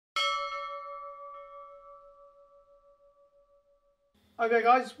Okay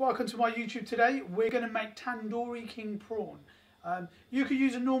guys, welcome to my YouTube today. We're going to make tandoori king prawn. You could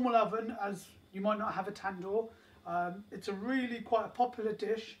use a normal oven as you might not have a tandoor. It's a really quite a popular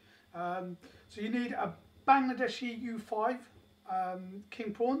dish. So you need a Bangladeshi U5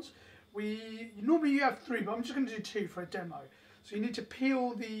 king prawns. Normally you have 3, but I'm just going to do 2 for a demo. So you need to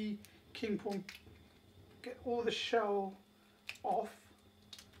peel the king prawn, get all the shell off.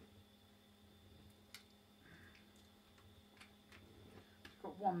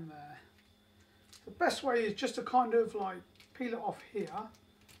 Got one there. The best way is just to kind of like peel it off here,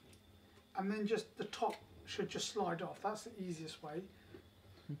 and then just the top should just slide off. That's the easiest way.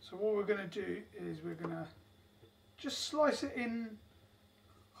 So what we're going to do is we're going to just slice it in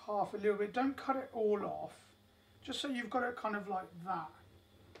half a little bit. Don't cut it all off, just so you've got it kind of like that.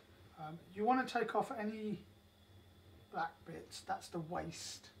 You want to take off any black bits. That's the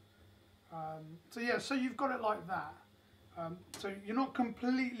waste. So yeah, so you've got it like that. So you're not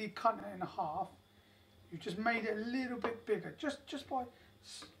completely cutting it in half. You've just made it a little bit bigger, just by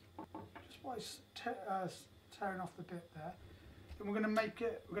tearing off the bit there. Then we're going to make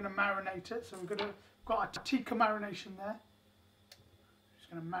it. We're going to marinate it. So got a tikka marination there.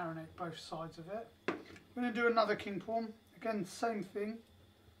 Just going to marinate both sides of it. We're going to do another king prawn. Again, same thing.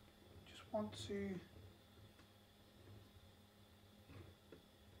 Just want to.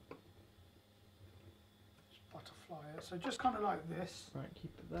 So just kind of like this. Right,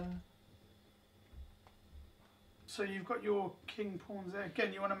 keep it there. So you've got your king prawns there.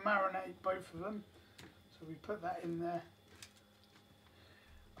 Again, you want to marinate both of them. So we put that in there.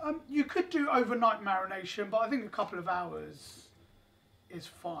 You could do overnight marination, but I think a couple of hours is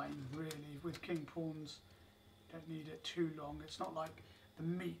fine, really, with king prawns. You don't need it too long. It's not like the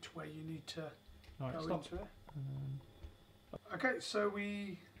meat where you need to go into it. Okay, so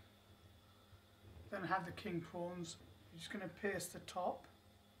we then have the king prawns. You're just going to pierce the top.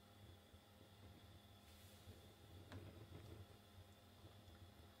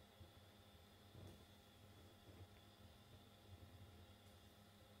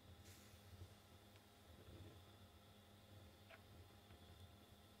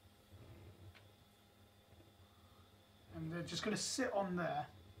 And they're just going to sit on there,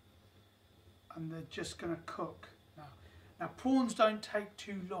 and they're just going to cook. Now prawns don't take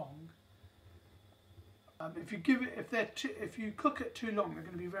too long. If you cook it too long, they're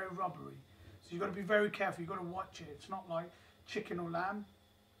going to be very rubbery. So you've got to be very careful. You've got to watch it. It's not like chicken or lamb.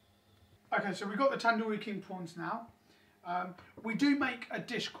 Okay, so we've got the tandoori king prawns now. We do make a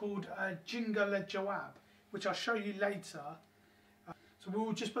dish called jingal jawab, which I'll show you later. So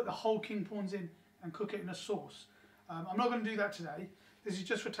we'll just put the whole king prawns in and cook it in a sauce. I'm not going to do that today. This is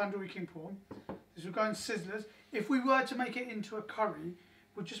just for tandoori king prawn. This will go in sizzlers. If we were to make it into a curry,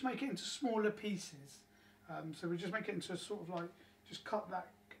 we'll just make it into smaller pieces. So we just make it into a sort of like, just cut that.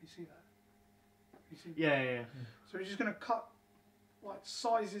 Can you see that? Can you see? Yeah. So we're just going to cut like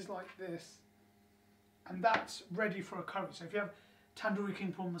sizes like this, and that's ready for a curry. So if you have tandoori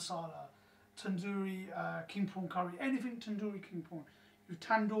king prawn masala, tandoori king prawn curry, anything tandoori king prawn, you've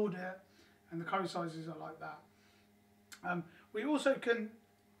tandoored it, and the curry sizes are like that. We also can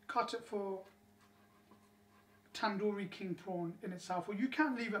cut it for tandoori king prawn in itself, or you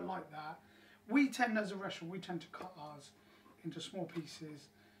can leave it like that. We tend, as a restaurant, to cut ours into small pieces,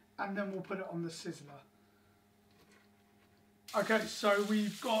 and then we'll put it on the sizzler. Okay, so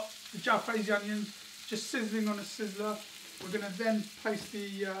we've got the jalfrezi onions just sizzling on a sizzler. We're going to then place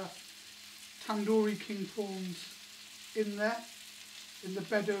the tandoori king prawns in there, in the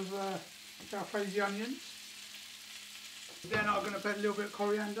bed of jalfrezi onions. Then I'm going to put a little bit of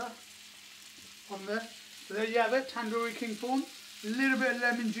coriander on there. So there you have it, tandoori king prawn. A little bit of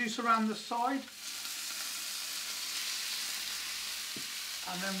lemon juice around the side,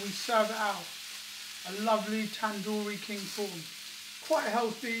 and then we serve it out. A lovely tandoori king prawn. Quite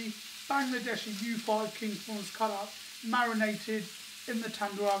healthy, Bangladeshi U5 king prawns cut up, marinated in the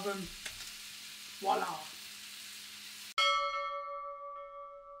tandoor oven. Voila!